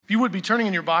If you would be turning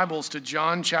in your Bibles to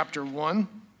John chapter 1,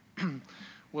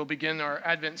 we'll begin our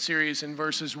Advent series in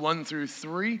verses 1 through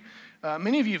 3.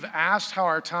 Many of you have asked how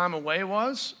our time away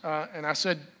was, and I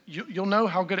said, you'll know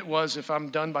how good it was if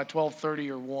I'm done by 12:30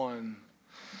 or 1.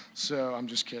 So I'm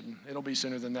just kidding. It'll be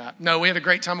sooner than that. No, we had a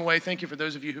great time away. Thank you for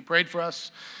those of you who prayed for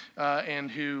us and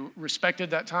who respected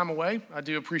that time away. I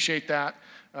do appreciate that.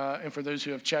 And for those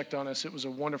who have checked on us, it was a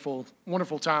wonderful,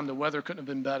 wonderful time. The weather couldn't have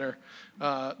been better.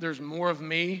 There's more of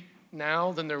me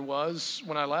now than there was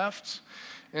when I left.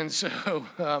 And so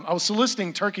I was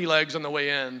soliciting turkey legs on the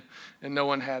way in, and no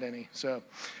one had any. So,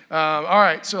 all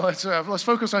right, so let's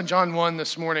focus on John 1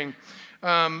 this morning.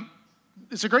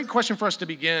 It's a great question for us to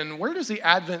begin. Where does the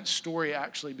Advent story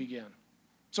actually begin?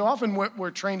 So often what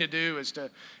we're trained to do is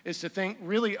to think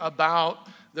really about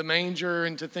the manger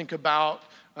and to think about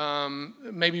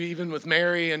maybe even with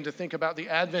Mary and to think about the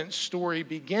Advent story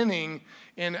beginning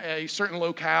in a certain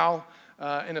locale,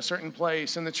 in a certain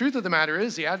place. And the truth of the matter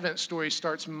is the Advent story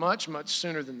starts much, much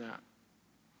sooner than that.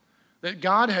 That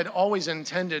God had always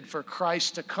intended for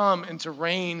Christ to come and to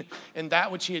reign in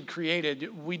that which he had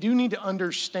created. We do need to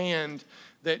understand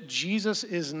that Jesus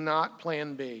is not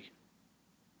plan B.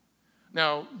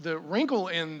 Now, the wrinkle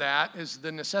in that is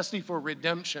the necessity for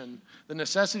redemption, the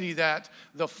necessity that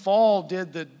the fall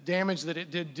did the damage that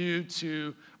it did do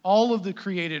to all of the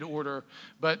created order,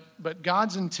 but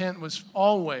God's intent was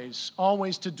always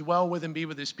to dwell with and be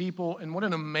with his people, and what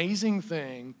an amazing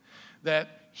thing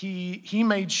that he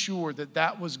made sure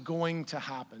that was going to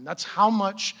happen. That's how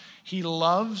much he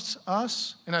loves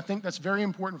us, and I think that's very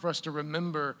important for us to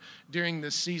remember during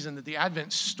this season, that the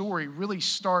Advent story really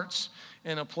starts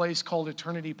in a place called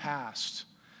eternity past.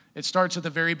 It starts at the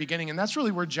very beginning, and that's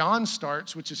really where John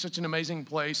starts, which is such an amazing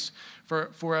place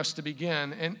for us to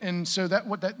begin. And so that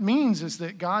what that means is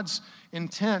that God's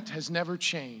intent has never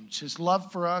changed. His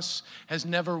love for us has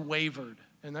never wavered,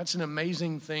 and that's an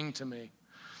amazing thing to me.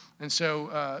 And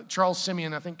so Charles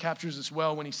Simeon, I think, captures this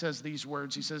well when he says these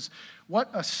words. He says, "What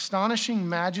astonishing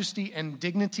majesty and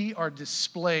dignity are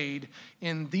displayed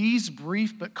in these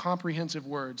brief but comprehensive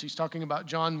words." He's talking about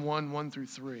John 1 through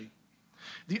 3.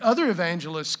 The other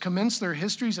evangelists commence their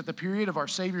histories at the period of our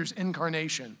Savior's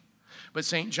incarnation. But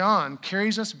St. John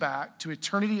carries us back to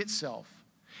eternity itself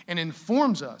and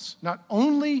informs us not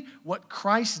only what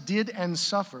Christ did and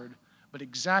suffered, but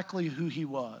exactly who he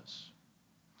was.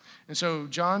 And so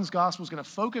John's gospel is going to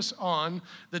focus on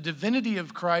the divinity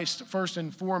of Christ first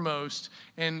and foremost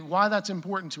and why that's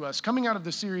important to us. Coming out of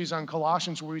the series on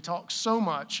Colossians where we talk so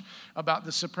much about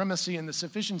the supremacy and the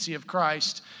sufficiency of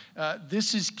Christ,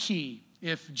 this is key.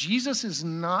 If Jesus is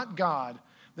not God,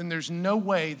 then there's no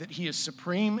way that he is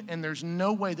supreme and there's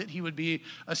no way that he would be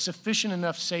a sufficient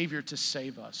enough Savior to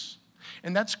save us.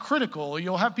 And that's critical.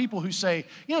 You'll have people who say,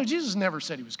 Jesus never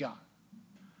said he was God.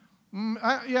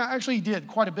 Actually he did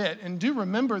quite a bit. And do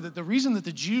remember that the reason that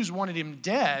the Jews wanted him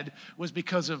dead was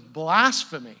because of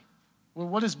blasphemy. Well,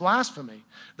 what is blasphemy?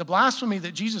 The blasphemy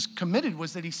that Jesus committed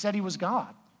was that he said he was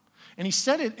God. And he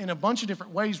said it in a bunch of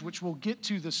different ways, which we'll get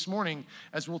to this morning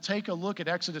as we'll take a look at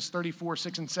Exodus 34,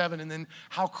 6, and 7, and then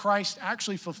how Christ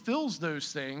actually fulfills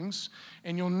those things.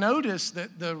 And you'll notice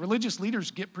that the religious leaders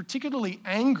get particularly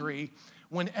angry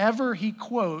whenever he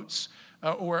quotes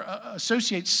or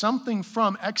associates something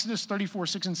from Exodus 34,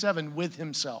 6, and 7 with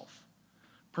himself,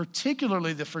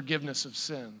 particularly the forgiveness of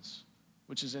sins,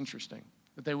 which is interesting,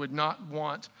 that they would not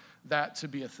want that to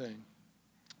be a thing.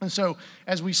 And so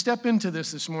as we step into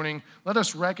this morning, let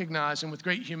us recognize, and with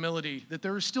great humility, that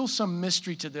there is still some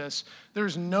mystery to this. There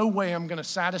is no way I'm going to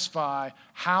satisfy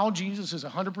how Jesus is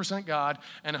 100% God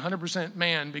and 100%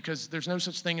 man, because there's no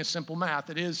such thing as simple math.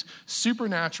 It is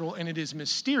supernatural and it is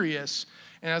mysterious.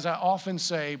 And as I often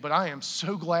say, but I am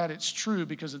so glad it's true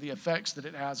because of the effects that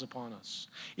it has upon us.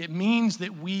 It means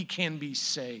that we can be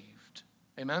saved.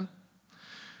 Amen?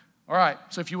 All right,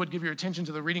 so if you would give your attention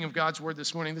to the reading of God's word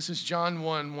this morning, this is John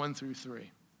 1 through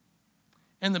 3.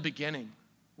 In the beginning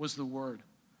was the Word,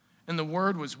 and the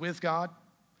Word was with God,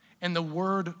 and the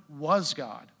Word was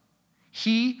God.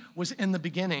 He was in the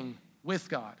beginning with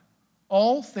God.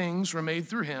 All things were made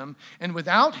through him, and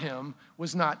without him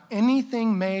was not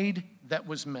anything made that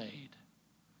was made.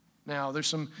 Now, there's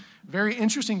some very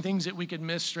interesting things that we could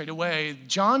miss straight away.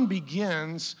 John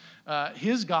begins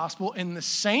his gospel in the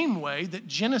same way that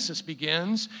Genesis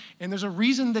begins, and there's a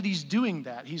reason that he's doing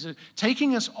that. He's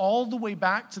taking us all the way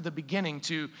back to the beginning,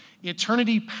 to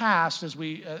eternity past, as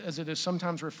it is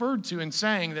sometimes referred to, and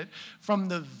saying that from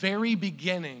the very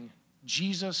beginning,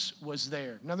 Jesus was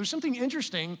there. Now, there's something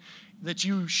interesting that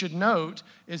you should note,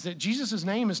 is that Jesus'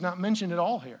 name is not mentioned at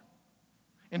all here.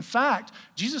 In fact,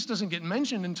 Jesus doesn't get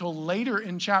mentioned until later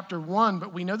in chapter 1,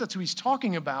 but we know that's who he's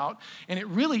talking about, and it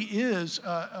really is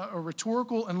a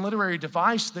rhetorical and literary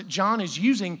device that John is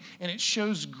using, and it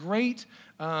shows great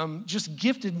just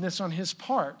giftedness on his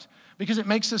part, because it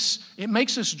makes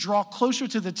us draw closer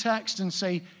to the text and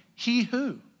say, he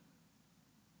who?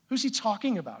 Who's he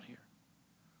talking about here?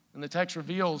 And the text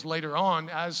reveals later on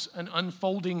as an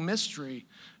unfolding mystery,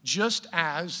 just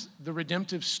as the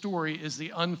redemptive story is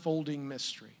the unfolding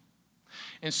mystery.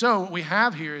 And so what we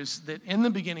have here is that in the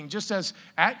beginning, just as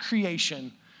at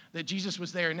creation, that Jesus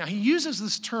was there. Now he uses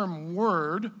this term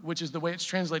word, which is the way it's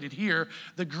translated here.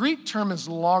 The Greek term is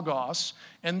logos,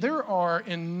 and there are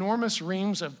enormous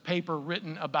reams of paper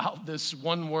written about this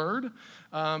one word.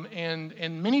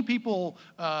 And many people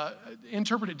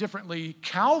interpret it differently.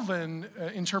 Calvin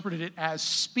interpreted it as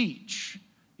speech.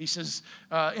 He says,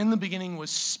 in the beginning was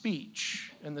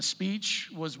speech, and the speech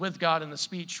was with God, and the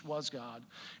speech was God.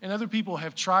 And other people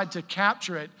have tried to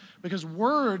capture it because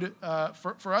word,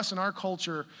 for us in our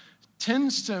culture,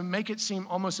 tends to make it seem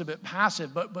almost a bit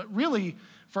passive. But really,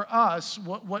 for us,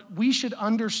 what we should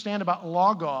understand about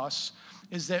logos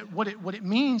is that what it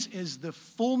means is the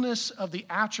fullness of the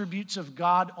attributes of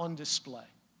God on display.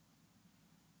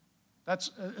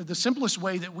 That's the simplest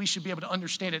way that we should be able to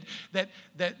understand it,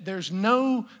 that there's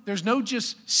no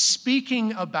just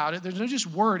speaking about it. There's no just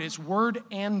word. It's word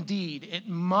and deed. It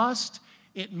must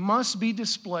be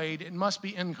displayed. It must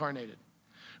be incarnated.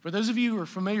 For those of you who are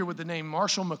familiar with the name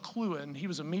Marshall McLuhan, he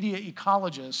was a media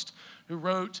ecologist who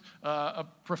wrote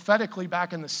prophetically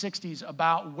back in the 60s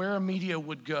about where media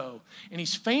would go. And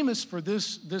he's famous for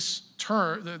this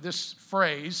term, this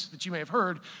phrase that you may have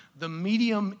heard, the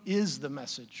medium is the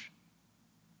message.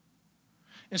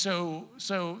 And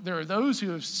so there are those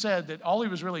who have said that all he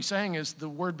was really saying is the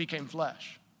word became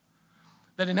flesh.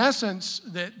 That in essence,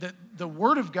 that the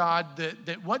word of God,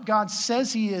 that what God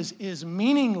says he is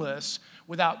meaningless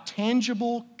without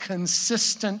tangible,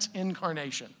 consistent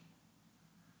incarnation.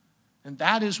 And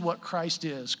that is what Christ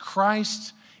is.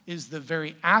 Christ is the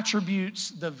very attributes,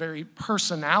 the very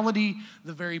personality,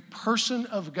 the very person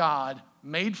of God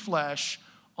made flesh,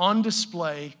 on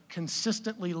display,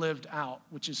 consistently lived out,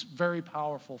 which is very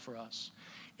powerful for us.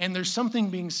 And there's something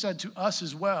being said to us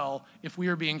as well if we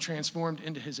are being transformed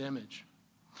into his image.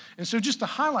 And so just to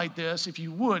highlight this, if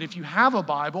you have a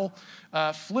Bible,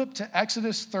 flip to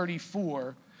Exodus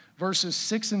 34, verses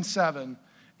 6 and 7.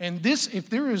 And this,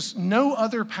 if there is no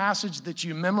other passage that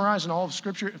you memorize in all of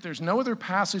Scripture, if there's no other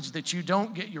passage that you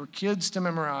don't get your kids to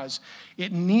memorize,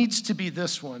 it needs to be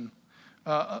this one.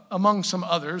 Among some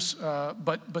others,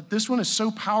 but this one is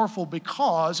so powerful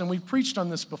because, and we've preached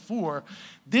on this before,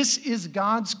 this is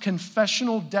God's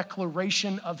confessional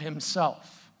declaration of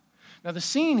himself. Now the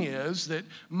scene is that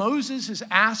Moses is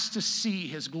asked to see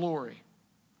his glory.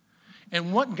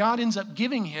 And what God ends up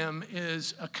giving him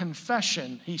is a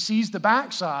confession. He sees the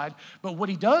backside, but what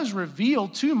he does reveal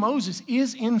to Moses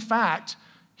is in fact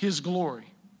his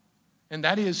glory. And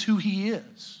that is who he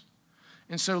is.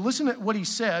 And so listen to what he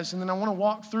says, and then I want to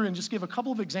walk through and just give a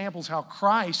couple of examples how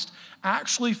Christ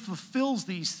actually fulfills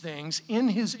these things in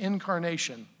his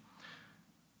incarnation.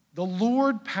 The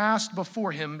Lord passed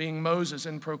before him, being Moses,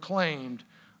 and proclaimed,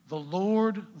 the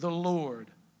Lord,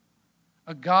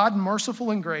 a God merciful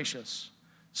and gracious,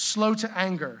 slow to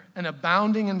anger, and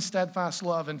abounding in steadfast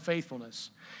love and faithfulness,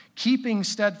 keeping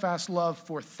steadfast love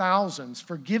for thousands,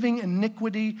 forgiving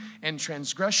iniquity and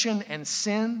transgression and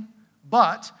sin,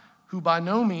 but who by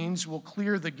no means will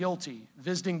clear the guilty,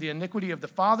 visiting the iniquity of the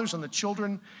fathers on the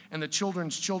children and the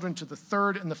children's children to the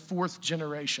third and the fourth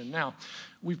generation. Now,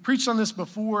 we've preached on this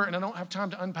before, and I don't have time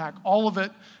to unpack all of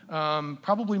it.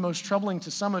 Probably most troubling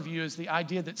to some of you is the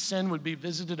idea that sin would be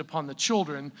visited upon the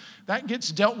children. That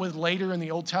gets dealt with later in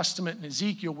the Old Testament in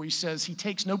Ezekiel, where he says he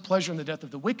takes no pleasure in the death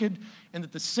of the wicked, and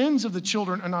that the sins of the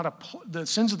children are not the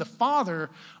sins of the father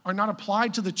are not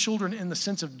applied to the children in the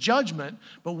sense of judgment.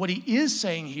 But what he is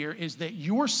saying here is that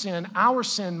your sin, our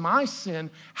sin, my sin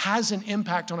has an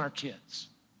impact on our kids.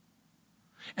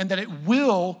 And that it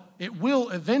will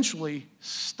eventually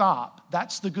stop.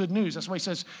 That's the good news. That's why he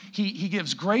says he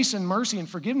gives grace and mercy and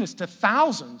forgiveness to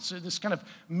thousands. So this kind of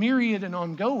myriad and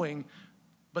ongoing,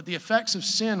 but the effects of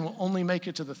sin will only make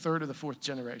it to the third or the fourth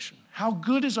generation. How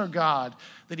good is our God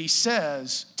that he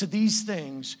says to these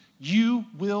things, you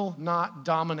will not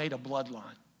dominate a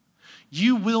bloodline.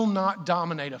 You will not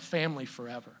dominate a family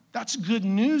forever. That's good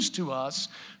news to us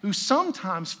who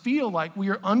sometimes feel like we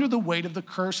are under the weight of the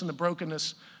curse and the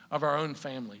brokenness of our own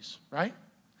families, right?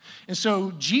 And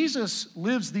so Jesus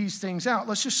lives these things out.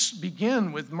 Let's just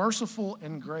begin with merciful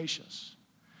and gracious.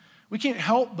 We can't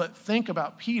help but think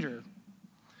about Peter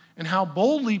and how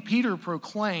boldly Peter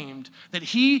proclaimed that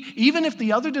he, even if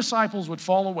the other disciples would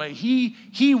fall away,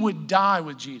 he would die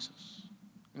with Jesus.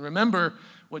 And remember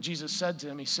what Jesus said to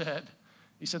him. He said,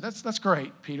 that's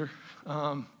great, Peter.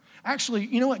 Actually,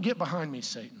 you know what? Get behind me,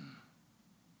 Satan.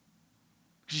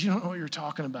 Because you don't know what you're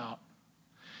talking about.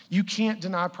 You can't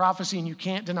deny prophecy, and you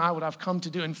can't deny what I've come to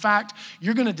do. In fact,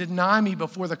 you're going to deny me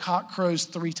before the cock crows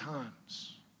 3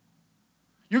 times.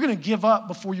 You're going to give up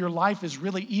before your life is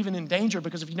really even in danger,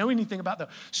 because if you know anything about the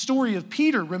story of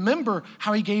Peter, remember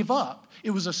how he gave up.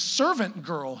 It was a servant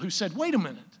girl who said, wait a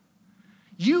minute,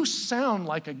 you sound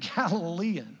like a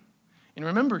Galilean. And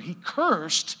remember, he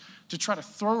cursed to try to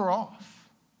throw her off.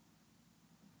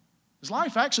 His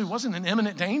life actually wasn't in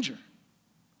imminent danger.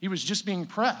 He was just being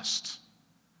pressed.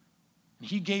 And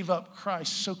he gave up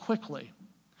Christ so quickly.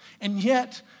 And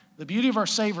yet, the beauty of our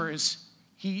Savior is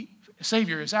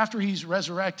after he's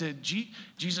resurrected,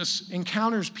 Jesus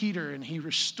encounters Peter and he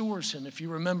restores him. If you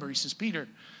remember, he says, Peter,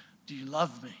 do you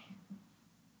love me?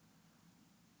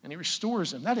 And he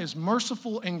restores him. That is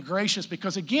merciful and gracious,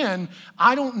 because again,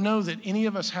 I don't know that any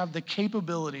of us have the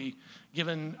capability,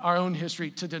 given our own history,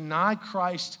 to deny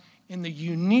Christ in the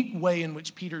unique way in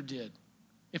which Peter did.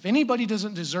 If anybody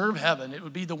doesn't deserve heaven, it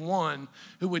would be the one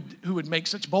who would make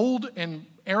such bold and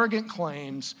arrogant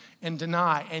claims and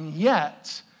deny. And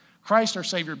yet, Christ our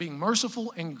Savior, being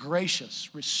merciful and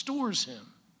gracious, restores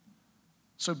him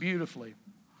so beautifully.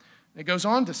 It goes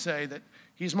on to say that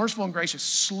he's merciful and gracious,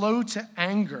 slow to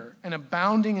anger, and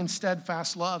abounding in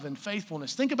steadfast love and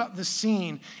faithfulness. Think about this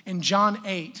scene in John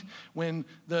 8 when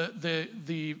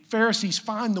the Pharisees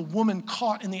find the woman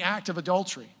caught in the act of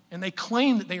adultery. And they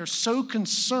claim that they are so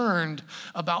concerned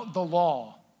about the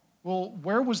law. Well,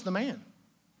 where was the man?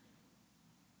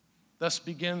 Thus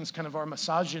begins kind of our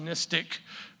misogynistic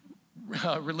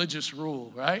religious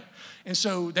rule, right? And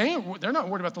so they're not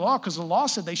worried about the law, because the law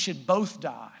said they should both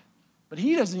die. But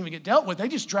he doesn't even get dealt with. They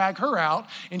just drag her out,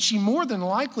 and she more than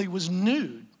likely was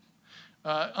nude,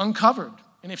 uncovered.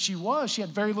 And if she was, she had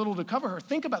very little to cover her.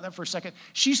 Think about that for a second.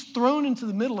 She's thrown into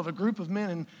the middle of a group of men,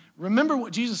 and remember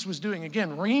what Jesus was doing.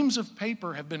 Again, reams of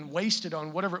paper have been wasted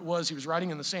on whatever it was he was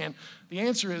writing in the sand. The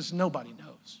answer is nobody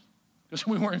knows, because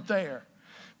we weren't there.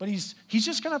 But he's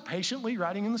just kind of patiently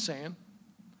writing in the sand.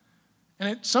 And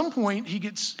at some point, he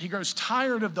grows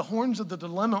tired of the horns of the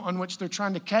dilemma on which they're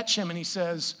trying to catch him, and he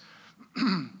says,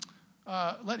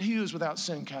 let he who is without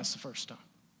sin cast the first stone.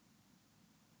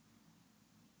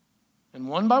 And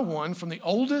one by one, from the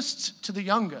oldest to the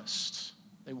youngest,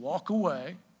 they walk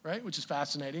away, right? Which is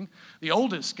fascinating. The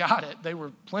oldest got it. They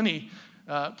were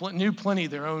knew plenty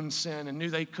of their own sin and knew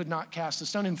they could not cast the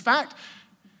stone. In fact,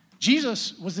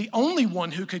 Jesus was the only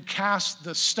one who could cast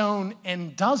the stone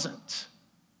and doesn't.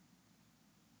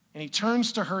 And he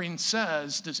turns to her and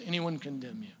says, does anyone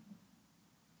condemn you?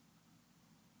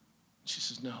 She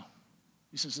says, no.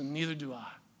 He says, and neither do I,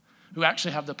 who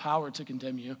actually have the power to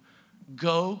condemn you.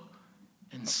 Go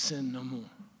and sin no more.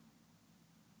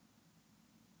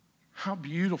 How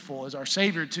beautiful is our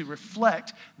Savior to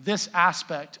reflect this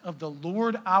aspect of the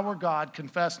Lord our God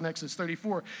confessed in Exodus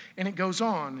 34. And it goes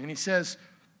on, and he says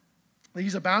that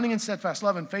he's abounding in steadfast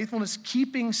love and faithfulness,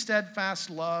 keeping steadfast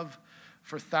love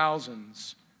for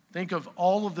thousands. Think of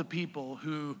all of the people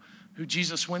who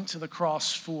Jesus went to the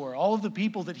cross for, all of the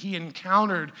people that he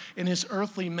encountered in his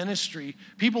earthly ministry,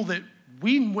 people that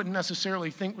we wouldn't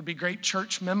necessarily think would be great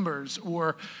church members,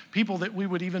 or people that we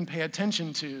would even pay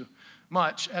attention to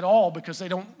much at all, because they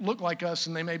don't look like us,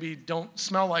 and they maybe don't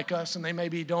smell like us, and they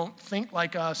maybe don't think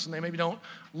like us, and they maybe don't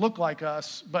look like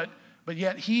us, but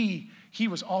yet he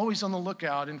was always on the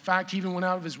lookout. In fact, he even went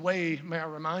out of his way, may I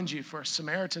remind you, for a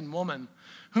Samaritan woman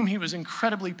whom he was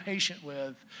incredibly patient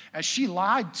with as she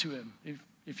lied to him,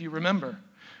 if you remember,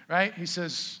 right? He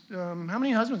says, how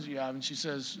many husbands do you have? And she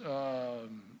says,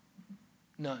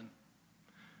 none.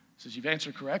 He says, you've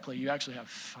answered correctly. You actually have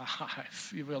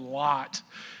 5. You have a lot.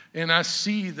 And I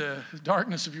see the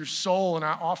darkness of your soul, and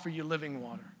I offer you living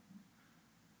water.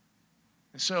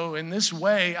 And so in this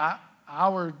way,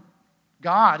 our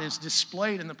God is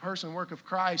displayed in the person and work of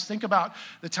Christ. Think about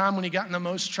the time when he got in the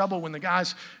most trouble, when the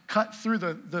guys cut through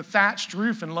the thatched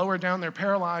roof and lowered down their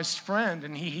paralyzed friend,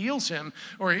 and he heals him.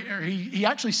 Or he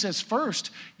actually says first,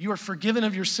 you are forgiven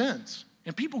of your sins.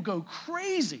 And people go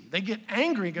crazy. They get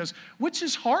angry. He goes, which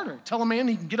is harder? Tell a man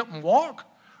he can get up and walk,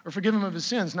 or forgive him of his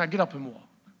sins? Now get up and walk.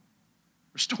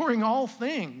 Restoring all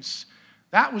things.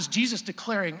 That was Jesus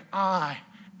declaring, I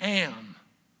am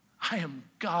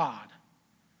God.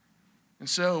 And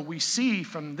so we see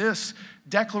from this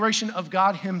declaration of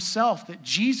God himself that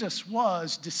Jesus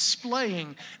was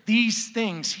displaying these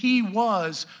things. He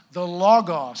was the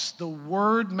Logos, the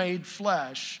Word made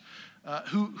flesh,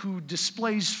 who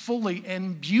displays fully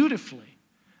and beautifully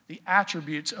the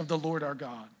attributes of the Lord our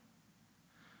God.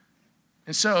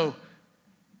 And so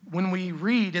when we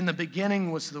read, in the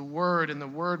beginning was the Word, and the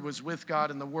Word was with God,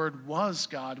 and the Word was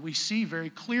God, we see very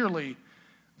clearly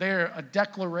there a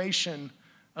declaration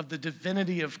of the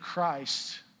divinity of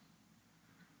Christ.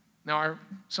 Now,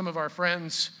 some of our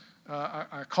friends,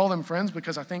 I call them friends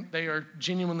because I think they are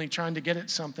genuinely trying to get at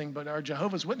something, but our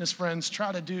Jehovah's Witness friends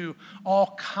try to do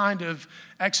all kind of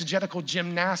exegetical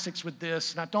gymnastics with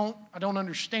this, and I don't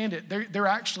understand it. They're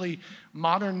actually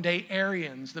modern-day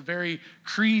Arians. The very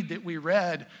creed that we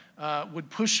read would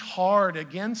push hard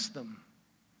against them.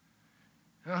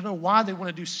 And I don't know why they want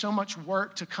to do so much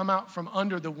work to come out from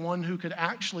under the one who could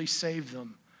actually save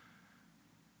them.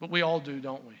 But we all do,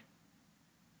 don't we?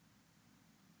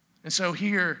 And so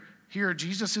here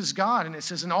Jesus is God, and it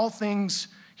says, in all things,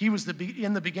 he was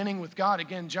in the beginning with God.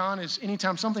 Again, John is,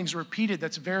 anytime something's repeated,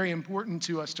 that's very important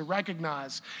to us to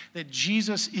recognize that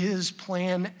Jesus is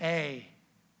plan A.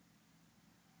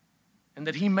 And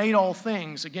that he made all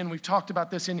things. Again, we've talked about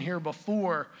this in here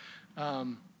before.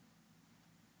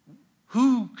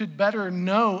 Who could better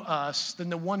know us than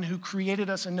the one who created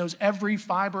us and knows every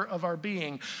fiber of our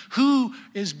being? Who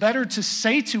is better to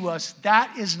say to us,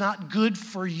 that is not good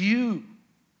for you?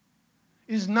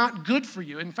 It is not good for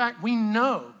you. In fact, we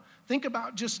know. Think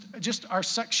about just our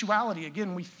sexuality.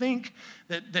 Again, we think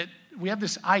that we have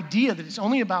this idea that it's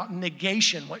only about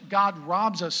negation, what God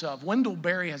robs us of. Wendell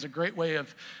Berry has a great way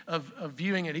of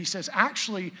viewing it. He says,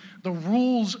 actually, the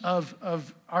rules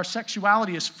of our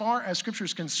sexuality, as far as Scripture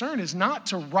is concerned, is not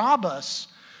to rob us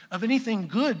of anything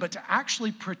good, but to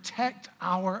actually protect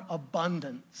our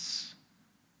abundance.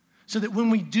 So that when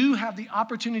we do have the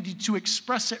opportunity to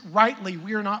express it rightly,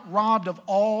 we are not robbed of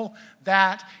all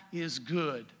that is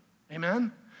good.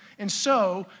 Amen? And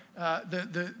so,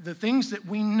 the things that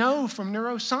we know from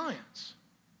neuroscience,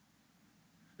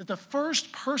 that the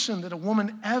first person that a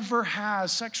woman ever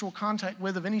has sexual contact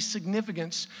with of any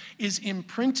significance is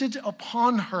imprinted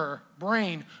upon her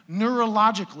brain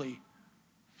neurologically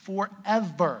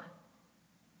forever.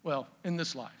 Well, in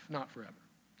this life, not forever.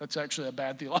 That's actually a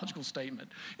bad theological statement.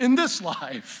 In this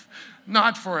life,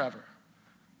 not forever,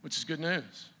 which is good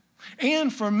news.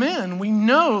 And for men, we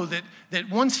know that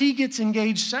once he gets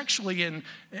engaged sexually, and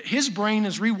his brain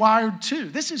is rewired too.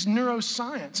 This is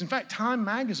neuroscience. In fact, Time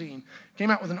magazine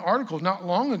came out with an article not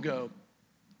long ago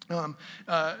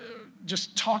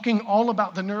just talking all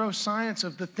about the neuroscience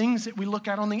of the things that we look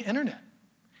at on the internet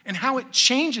and how it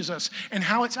changes us and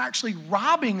how it's actually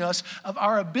robbing us of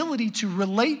our ability to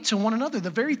relate to one another.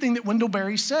 The very thing that Wendell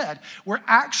Berry said, we're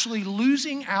actually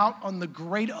losing out on the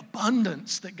great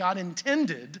abundance that God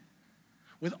intended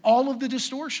with all of the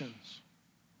distortions.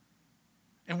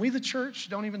 And we, the church,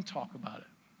 don't even talk about it.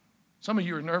 Some of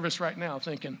you are nervous right now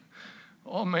thinking,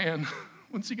 oh man,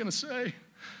 what's he going to say?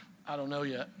 I don't know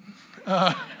yet.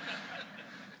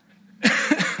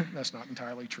 That's not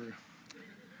entirely true.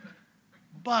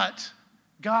 But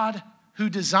God, who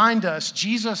designed us,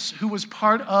 Jesus, who was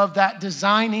part of that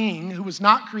designing, who was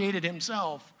not created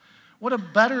himself,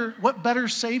 what better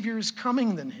Savior is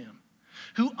coming than him?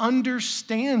 Who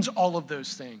understands all of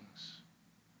those things.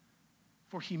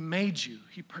 For he made you,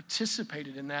 he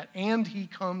participated in that, and he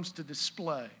comes to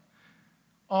display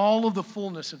all of the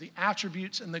fullness of the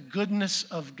attributes and the goodness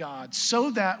of God, so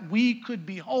that we could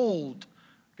behold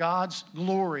God's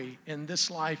glory in this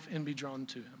life and be drawn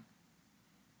to him.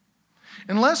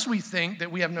 Unless we think that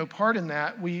we have no part in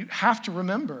that, we have to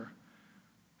remember,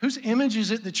 whose image is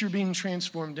it that you're being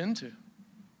transformed into?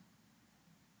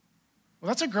 Well,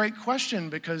 that's a great question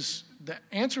because the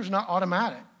answer is not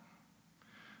automatic.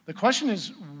 The question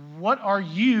is, what are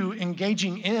you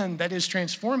engaging in that is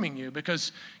transforming you?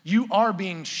 Because you are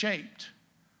being shaped.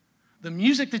 The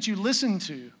music that you listen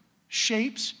to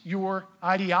shapes your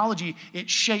ideology. It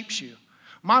shapes you.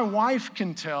 My wife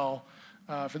can tell,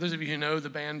 for those of you who know the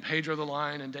band Pedro the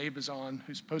Lion and Dave Bazan,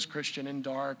 who's post-Christian and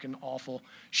dark and awful,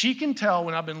 she can tell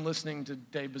when I've been listening to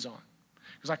Dave Bazan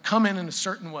because I come in a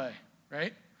certain way,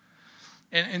 right?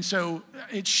 And so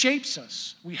it shapes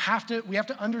us. We have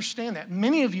to understand that.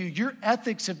 Many of you, your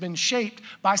ethics have been shaped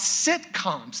by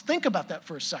sitcoms. Think about that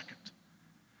for a second.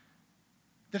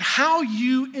 That how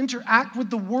you interact with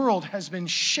the world has been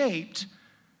shaped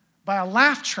by a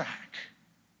laugh track.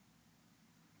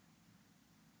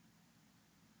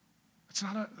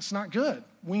 It's not good.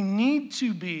 We need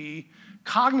to be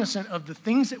cognizant of the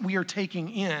things that we are taking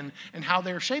in and how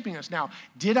they're shaping us. Now,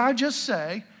 did I just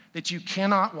say that you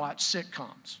cannot watch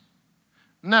sitcoms?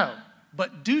 No,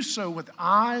 but do so with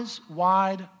eyes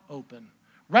wide open,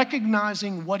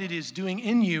 recognizing what it is doing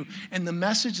in you and the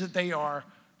message that they are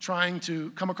trying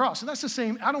to come across. And that's the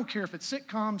same, I don't care if it's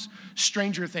sitcoms,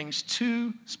 Stranger Things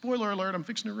 2, spoiler alert, I'm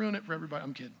fixing to ruin it for everybody,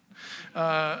 I'm kidding.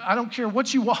 I don't care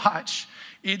what you watch,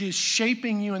 it is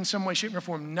shaping you in some way, shape, or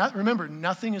form. Remember,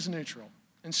 nothing is neutral.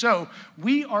 And so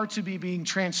we are to be being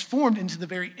transformed into the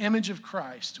very image of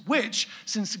Christ, which,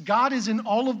 since God is in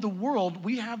all of the world,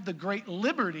 we have the great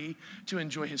liberty to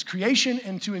enjoy his creation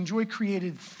and to enjoy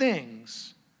created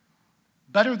things.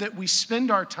 Better that we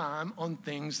spend our time on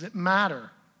things that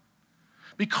matter.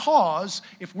 Because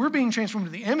if we're being transformed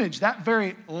to the image, that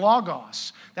very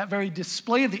logos, that very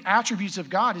display of the attributes of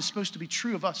God is supposed to be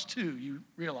true of us too, you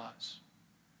realize.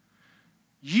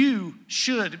 You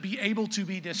should be able to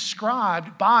be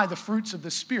described by the fruits of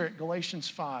the Spirit, Galatians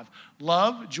 5.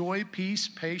 Love, joy, peace,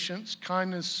 patience,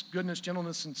 kindness, goodness,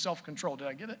 gentleness, and self-control. Did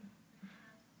I get it?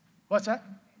 What's that?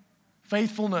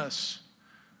 Faithfulness.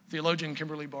 Theologian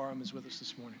Kimberly Barham is with us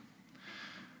this morning.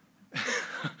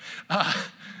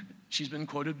 She's been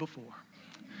quoted before.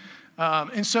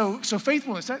 And so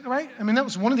faithfulness, right? I mean, that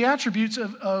was one of the attributes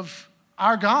of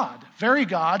our God, very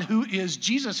God, who is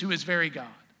Jesus, who is very God.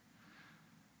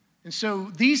 And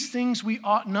so these things we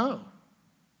ought know.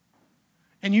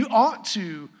 And you ought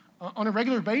to, on a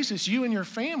regular basis, you and your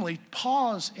family,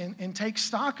 pause and take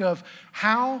stock of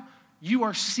how you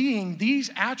are seeing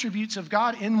these attributes of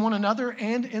God in one another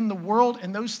and in the world,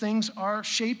 and those things are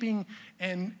shaping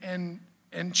and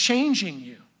changing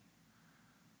you.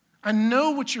 I know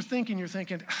what you're thinking. You're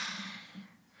thinking,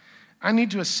 I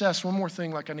need to assess one more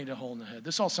thing like I need a hole in the head.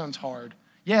 This all sounds hard.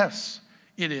 Yes,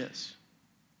 it is.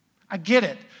 I get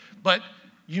it. But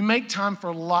you make time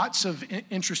for lots of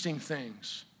interesting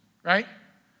things, right?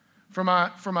 For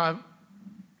my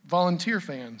volunteer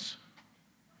fans.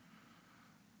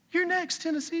 You're next,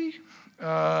 Tennessee.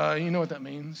 You know what that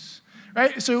means,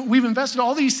 right? So we've invested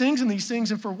all these things,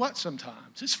 and for what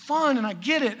sometimes? It's fun, and I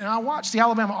get it. And I watched the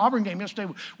Alabama-Auburn game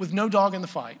yesterday with no dog in the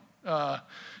fight.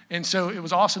 And so it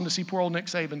was awesome to see poor old Nick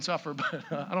Saban suffer, but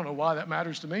I don't know why that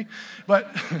matters to me.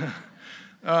 But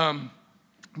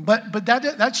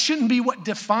that shouldn't be what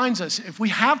defines us. If we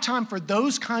have time for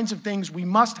those kinds of things, we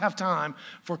must have time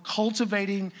for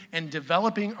cultivating and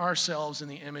developing ourselves in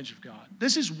the image of God.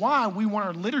 This is why we want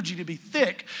our liturgy to be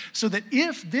thick, so that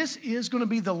if this is going to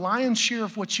be the lion's share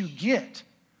of what you get,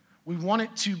 we want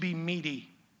it to be meaty.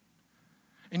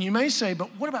 And you may say, but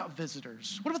what about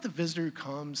visitors? What about the visitor who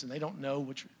comes and they don't know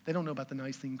about the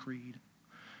Nicene Creed?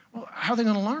 Well, how are they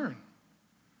going to learn?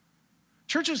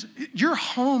 Churches, your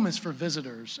home is for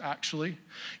visitors, actually.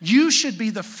 You should be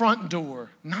the front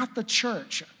door, not the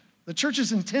church. The church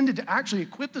is intended to actually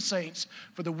equip the saints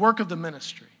for the work of the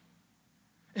ministry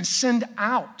and send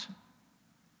out,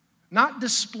 not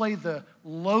display the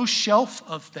low shelf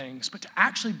of things, but to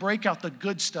actually break out the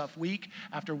good stuff week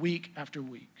after week after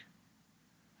week.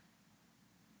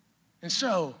 And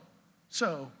so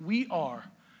we are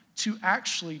to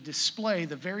actually display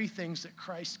the very things that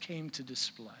Christ came to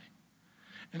display.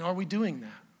 And are we doing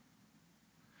that?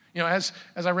 You know, as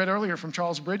I read earlier from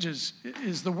Charles Bridges,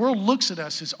 is the world looks at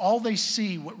us, is all they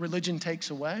see what religion takes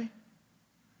away?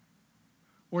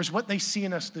 Or is what they see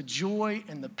in us the joy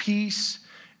and the peace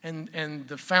and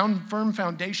the firm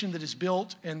foundation that is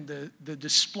built and the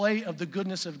display of the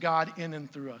goodness of God in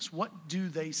and through us? What do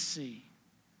they see?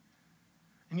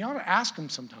 And you ought to ask them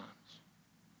sometimes.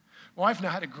 My wife and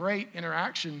I had a great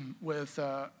interaction with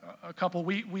a couple.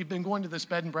 We've been going to this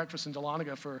bed and breakfast in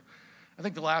Dahlonega for, I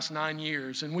think, the last 9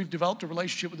 years, and we've developed a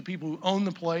relationship with the people who own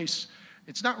the place.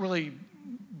 It's not really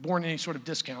borne any sort of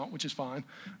discount, which is fine.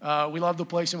 We love the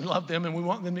place, and we love them, and we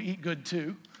want them to eat good,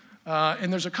 too.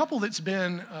 And there's a couple that's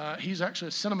been, he's actually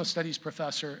a cinema studies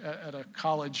professor at a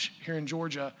college here in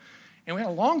Georgia, and we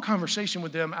had a long conversation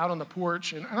with them out on the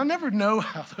porch, and I never know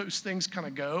how those things kind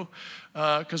of go,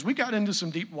 because we got into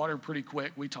some deep water pretty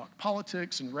quick. We talked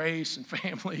politics and race and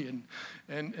family,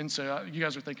 and so you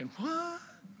guys are thinking, what?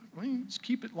 Well, just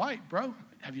keep it light, bro.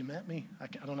 Have you met me? I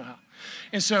don't know how.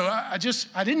 And so I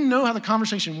didn't know how the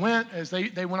conversation went as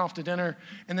they went off to dinner,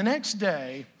 and the next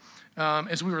day,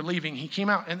 as we were leaving, he came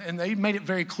out, and they made it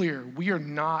very clear, we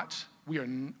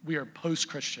are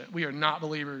post-Christian. We are not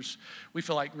believers. We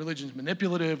feel like religion's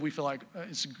manipulative. We feel like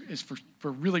it's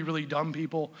for really, really dumb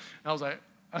people. And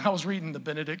I was reading the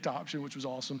Benedict option, which was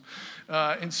awesome.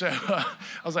 And so I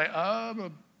was like, I'm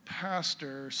a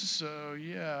pastor, so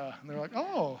yeah. And they're like,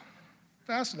 oh,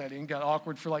 fascinating. Got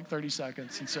awkward for like 30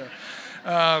 seconds. And so,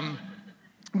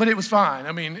 But it was fine.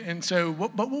 I mean, and so,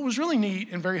 but what was really neat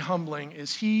and very humbling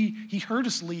is he heard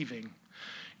us leaving,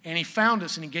 and he found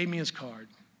us, and he gave me his card.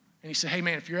 And he said, hey,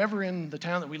 man, if you're ever in the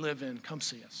town that we live in, come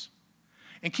see us.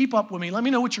 And keep up with me. Let me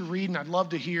know what you're reading. I'd love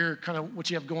to hear kind of what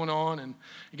you have going on. And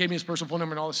he gave me his personal phone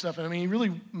number and all this stuff. And I mean, he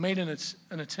really made an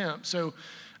attempt. So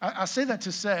I say that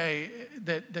to say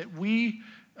that we,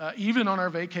 even on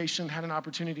our vacation, had an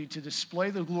opportunity to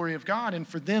display the glory of God. And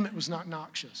for them, it was not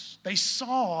noxious. They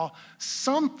saw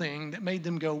something that made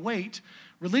them go, wait,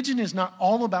 religion is not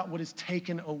all about what is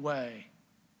taken away.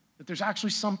 That there's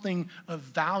actually something of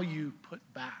value put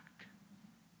back.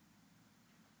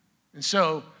 And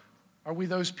so, are we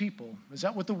those people? Is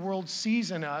that what the world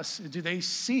sees in us? Do they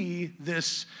see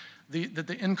this, that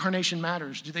the incarnation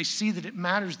matters? Do they see that it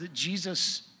matters that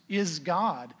Jesus is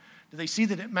God? Do they see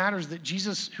that it matters that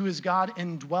Jesus, who is God,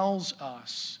 indwells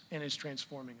us and is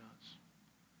transforming us?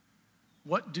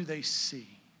 What do they see?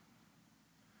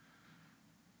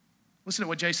 Listen to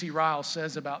what J.C. Ryle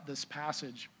says about this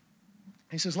passage.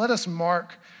 He says, let us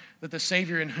mark that the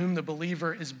Savior in whom the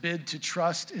believer is bid to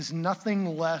trust is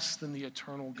nothing less than the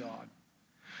eternal God.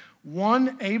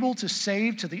 One able to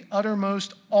save to the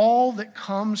uttermost all that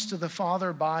comes to the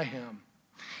Father by him.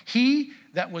 He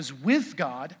that was with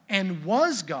God and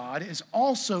was God is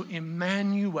also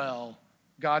Emmanuel,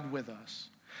 God with us.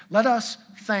 Let us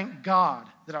thank God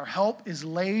that our help is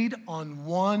laid on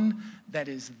one that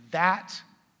is that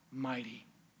mighty.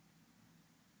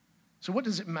 So what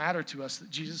does it matter to us that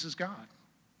Jesus is God?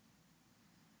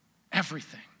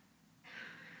 Everything.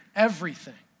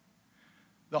 Everything.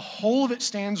 The whole of it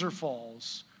stands or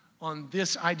falls on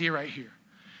this idea right here.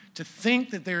 To think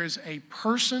that there is a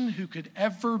person who could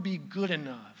ever be good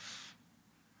enough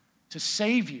to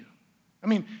save you. I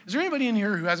mean, is there anybody in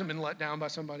here who hasn't been let down by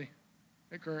somebody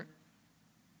at Current?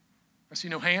 I see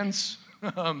no hands.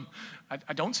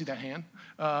 I don't see that hand.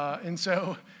 And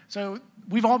so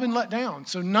we've all been let down.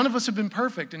 So none of us have been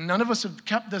perfect, and none of us have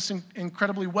kept this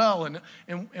incredibly well,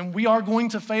 and we are going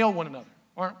to fail one another,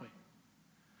 aren't we?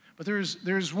 But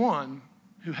there's one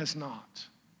who has not.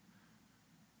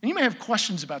 And you may have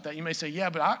questions about that. You may say, yeah,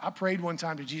 but I prayed one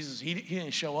time to Jesus. He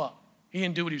didn't show up. He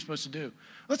didn't do what he was supposed to do.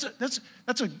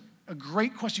 That's a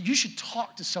great question. You should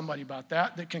talk to somebody about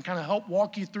that can kind of help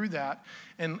walk you through that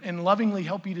and lovingly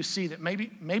help you to see that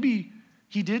maybe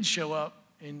he did show up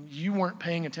and you weren't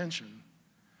paying attention.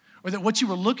 Or that what you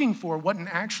were looking for wasn't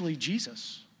actually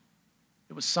Jesus.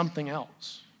 It was something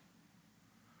else.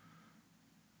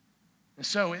 And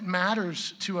so it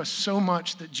matters to us so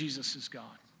much that Jesus is God.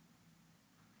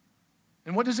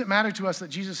 And what does it matter to us that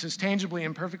Jesus has tangibly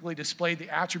and perfectly displayed the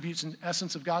attributes and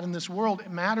essence of God in this world?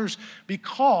 It matters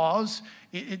because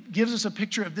it gives us a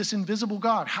picture of this invisible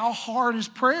God. How hard is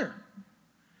prayer?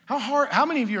 How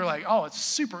many of you are like, oh, it's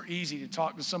super easy to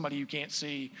talk to somebody you can't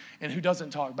see and who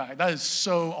doesn't talk back? That is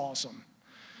so awesome.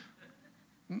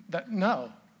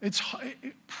 No,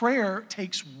 prayer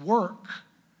takes work,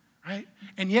 right?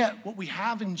 And yet what we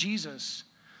have in Jesus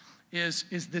is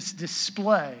this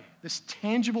display, this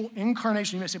tangible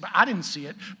incarnation. You may say, but I didn't see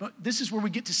it. But this is where we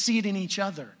get to see it in each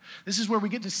other. This is where we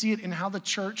get to see it in how the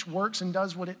church works and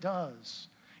does what it does,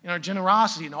 in our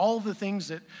generosity and all of the things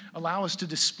that allow us to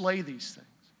display these things.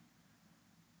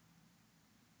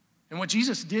 And what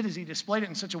Jesus did is he displayed it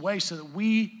in such a way so that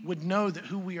we would know that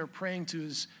who we are praying to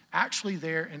is actually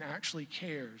there and actually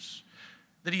cares.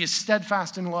 That he is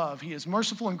steadfast in love. He is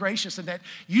merciful and gracious, and that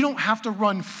you don't have to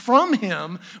run from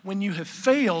him when you have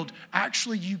failed.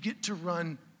 Actually, you get to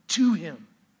run to him.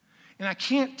 And I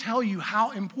can't tell you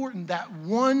how important that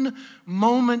one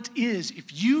moment is.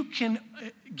 If you can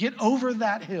get over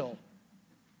that hill,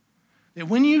 that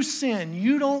when you sin,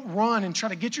 you don't run and try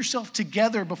to get yourself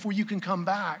together before you can come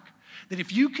back. That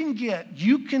if you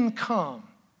can come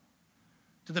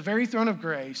to the very throne of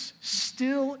grace,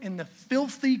 still in the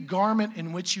filthy garment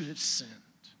in which you have sinned.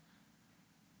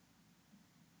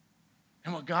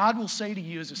 And what God will say to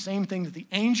you is the same thing that the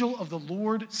angel of the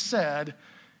Lord said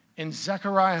in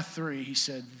Zechariah 3. He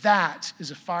said, that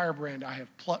is a firebrand I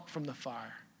have plucked from the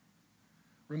fire.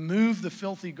 Remove the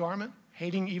filthy garment,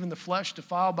 hating even the flesh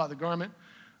defiled by the garment,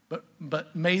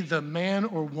 but may the man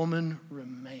or woman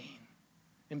remain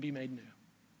and be made new.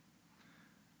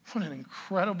 What an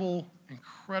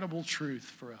incredible truth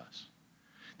for us.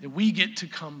 That we get to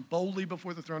come boldly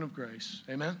before the throne of grace.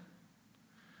 Amen?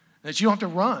 That you don't have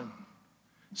to run.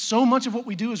 So much of what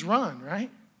we do is run, right?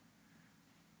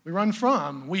 We run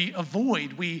from, we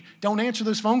avoid, we don't answer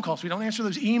those phone calls, we don't answer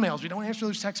those emails, we don't answer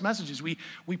those text messages. We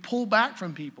pull back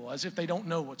from people as if they don't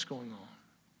know what's going on.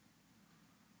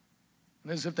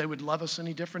 And as if they would love us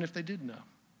any different if they did know.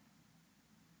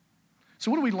 So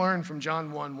what do we learn from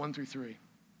John 1 through 3?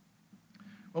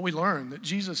 What we learn, that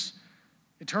Jesus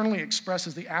eternally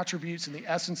expresses the attributes and the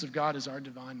essence of God as our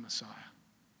divine Messiah.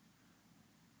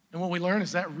 And what we learn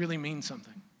is that really means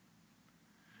something.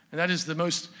 And that is the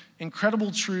most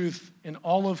incredible truth in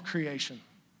all of creation,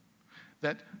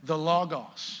 that the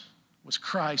Logos was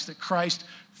Christ, that Christ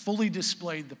fully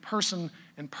displayed the person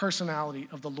and personality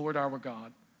of the Lord our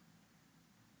God.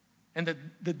 And that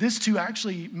this too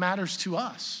actually matters to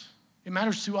us. It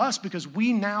matters to us because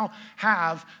we now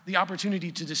have the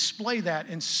opportunity to display that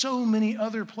in so many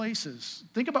other places.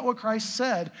 Think about what Christ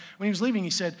said when he was leaving.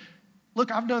 He said,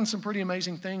 look, I've done some pretty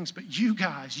amazing things, but you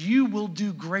guys, you will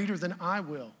do greater than I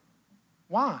will.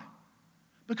 Why?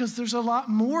 Because there's a lot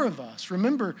more of us.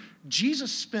 Remember,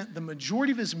 Jesus spent the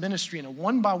majority of his ministry in a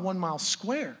 1 by 1 mile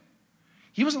square.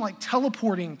 He wasn't like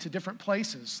teleporting to different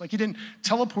places. Like he didn't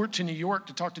teleport to New York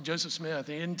to talk to Joseph Smith.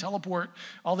 He didn't teleport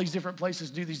all these different places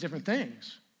to do these different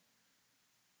things.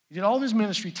 He did all of his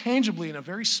ministry tangibly in a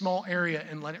very small area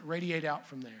and let it radiate out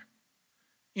from there.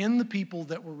 In the people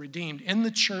that were redeemed, in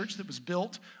the church that was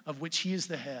built, of which he is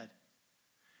the head.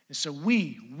 And so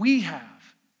we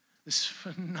have this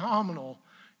phenomenal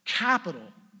capital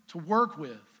to work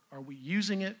with. Are we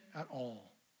using it at all?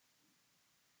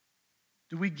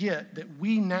 Do we get that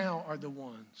we now are the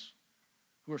ones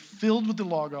who are filled with the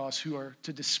Logos, who are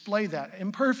to display that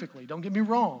imperfectly? Don't get me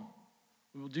wrong.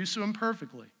 We will do so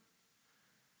imperfectly.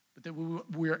 But that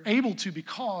we are able to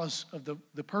because of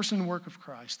the person and work of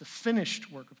Christ, the finished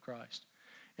work of Christ,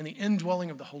 and the indwelling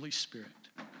of the Holy Spirit.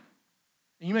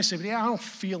 And you may say, but yeah, I don't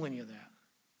feel any of that.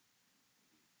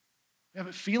 Yeah,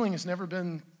 but feeling has never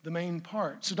been the main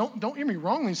part. So don't hear me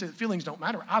wrong when you say that feelings don't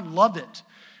matter. I love it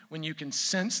when you can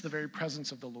sense the very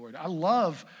presence of the Lord. I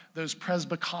love those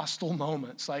Presbycostal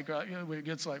moments, like when it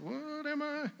gets like, what am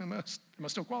I? Am I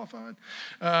still qualified?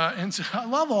 And so I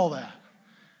love all that.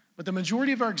 But the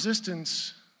majority of our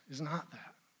existence is not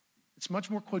that. It's much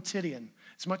more quotidian.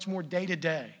 It's much more day to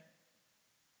day.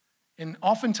 And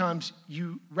oftentimes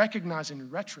you recognize in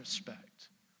retrospect,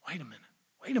 wait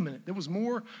a minute, there was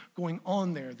more going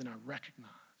on there than I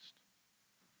recognized.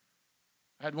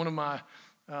 I had one of my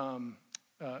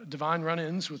divine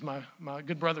run-ins with my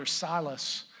good brother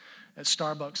Silas at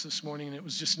Starbucks this morning, and it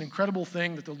was just an incredible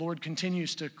thing that the Lord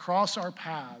continues to cross our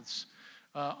paths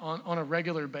on a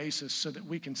regular basis so that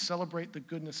we can celebrate the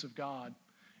goodness of God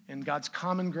and God's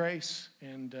common grace,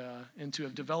 and to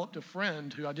have developed a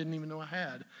friend who I didn't even know I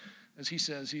had. As he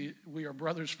says, we are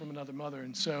brothers from another mother.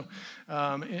 And so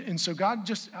God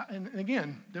just, and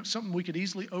again, there's something we could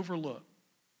easily overlook.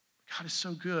 God is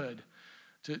so good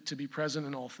to be present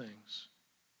in all things.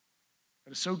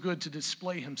 God is so good to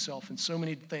display himself in so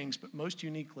many things, but most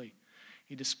uniquely,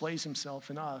 he displays himself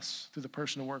in us through the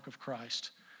personal work of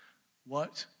Christ.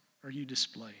 What are you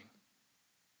displaying?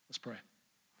 Let's pray.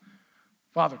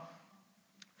 Father,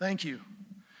 thank you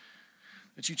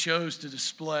that you chose to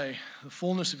display the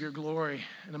fullness of your glory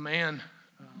in a man,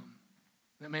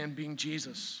 that man being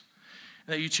Jesus.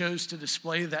 And that you chose to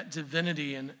display that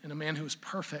divinity in a man who was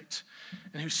perfect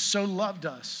and who so loved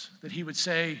us that he would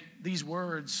say these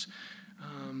words,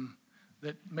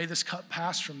 that may this cup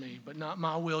pass from me, but not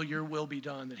my will, your will be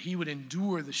done. That he would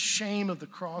endure the shame of the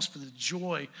cross for the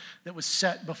joy that was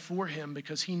set before him,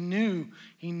 because he knew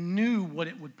what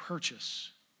it would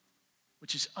purchase,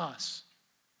 which is us.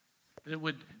 That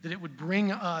it would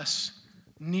bring us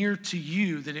near to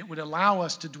you, that it would allow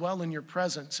us to dwell in your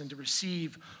presence and to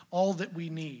receive all that we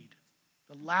need.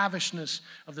 The lavishness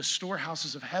of the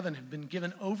storehouses of heaven have been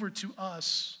given over to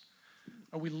us.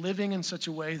 Are we living in such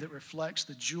a way that reflects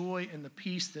the joy and the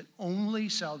peace that only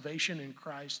salvation in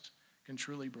Christ can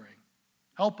truly bring?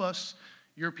 Help us,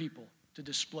 your people, to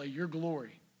display your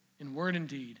glory in word and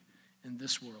deed in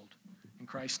this world. In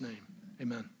Christ's name,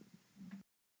 amen.